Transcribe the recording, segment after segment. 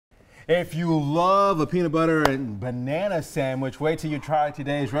If you love a peanut butter and banana sandwich, wait till you try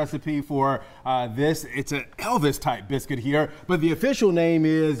today's recipe for this. It's an Elvis type biscuit here, but the official name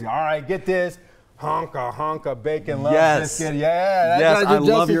is, all right, get this, Hunka Hunka Bacon Love Biscuit. Yeah, yes, I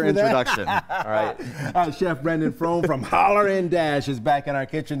love your introduction. All right. Chef Brendan Frome from Holler and Dash is back in our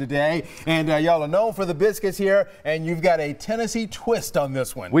kitchen today. And y'all are known for the biscuits here, and you've got a Tennessee twist on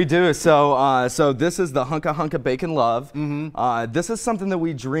this one. We do. So this is the Hunka Hunka Bacon Love. This is something that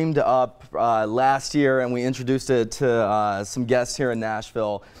we dreamed up last year, and we introduced it to some guests here in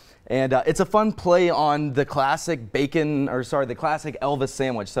Nashville. And it's a fun play on the classic the classic Elvis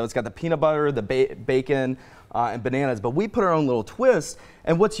sandwich. So it's got the peanut butter, the bacon, and bananas. But we put our own little twist.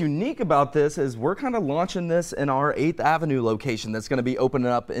 And what's unique about this is we're kind of launching this in our 8th Avenue location that's going to be opening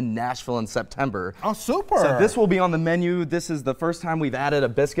up in Nashville in September. Oh, super. So this will be on the menu. This is the first time we've added a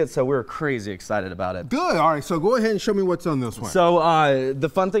biscuit, so we're crazy excited about it. Good. All right, so go ahead and show me what's on this one. So the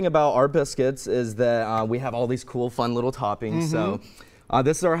fun thing about our biscuits is that we have all these cool, fun little toppings. So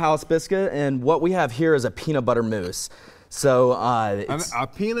this is our house biscuit, and what we have here is a peanut butter mousse. So it's a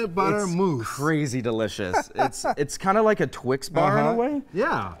peanut butter mousse. Crazy delicious. It's kind of like a Twix bar in a way.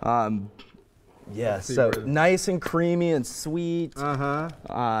 Yeah. Yeah. So nice and creamy and sweet.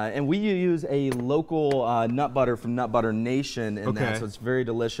 And we use a local nut butter from Nut Butter Nation in that, so it's very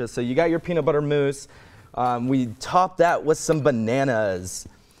delicious. So you got your peanut butter mousse. We top that with some bananas.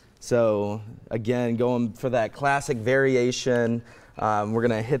 So again, going for that classic variation. We're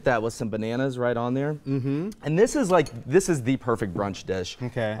gonna hit that with some bananas right on there. And this is the perfect brunch dish.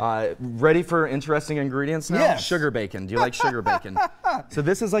 Okay. Ready for interesting ingredients now? Yes. Sugar bacon. Do you like sugar bacon? So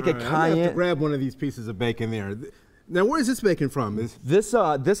this is like a cayenne. I have to grab one of these pieces of bacon there. Now, where is this bacon from? This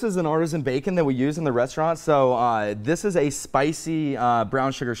is an artisan bacon that we use in the restaurant. So this is a spicy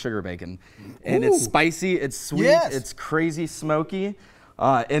brown sugar bacon, and it's spicy, it's sweet, it's crazy smoky,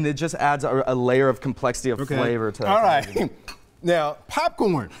 and it just adds a layer of complexity of flavor to that. All right. Now,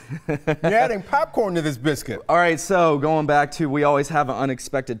 popcorn. You're adding popcorn to this biscuit. All right, so going back to, we always have an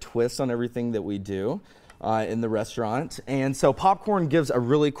unexpected twist on everything that we do in the restaurant. And so popcorn gives a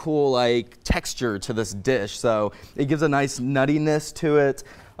really cool texture to this dish. So it gives a nice nuttiness to it,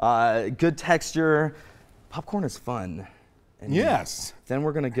 good texture. Popcorn is fun. And then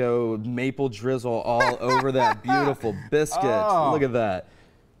we're gonna go maple drizzle all over that beautiful biscuit. Look at that.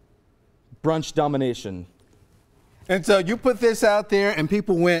 Brunch domination. And so you put this out there and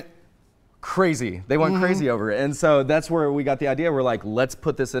people went crazy. They went crazy over it. And so that's where we got the idea. We're like, let's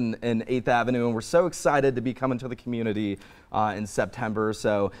put this in 8th Avenue. And we're so excited to be coming to the community in September.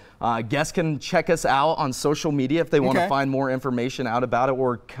 So guests can check us out on social media if they want to find more information out about it,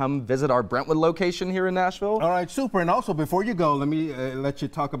 or come visit our Brentwood location here in Nashville. All right, super. And also, before you go, let me let you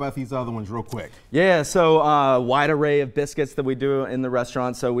talk about these other ones real quick. Yeah, so wide array of biscuits that we do in the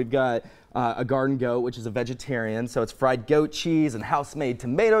restaurant. So we've got a garden goat, which is a vegetarian, so it's fried goat cheese and house-made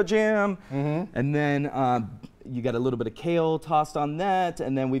tomato jam. And then you got a little bit of kale tossed on that,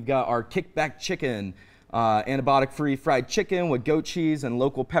 and then we've got our kickback chicken, antibiotic-free fried chicken with goat cheese and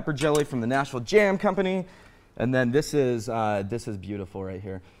local pepper jelly from the Nashville Jam Company. And then this is beautiful right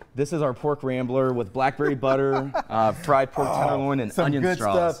here. This is our pork rambler with blackberry butter, fried pork tenderloin, and onion straws.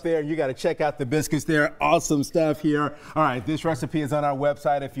 Some good stuff there. You got to check out the biscuits there. Awesome stuff here. All right, this recipe is on our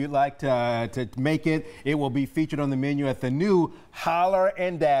website. If you'd like to make it, it will be featured on the menu at the new Holler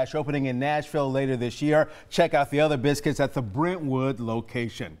and Dash opening in Nashville later this year. Check out the other biscuits at the Brentwood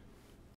location.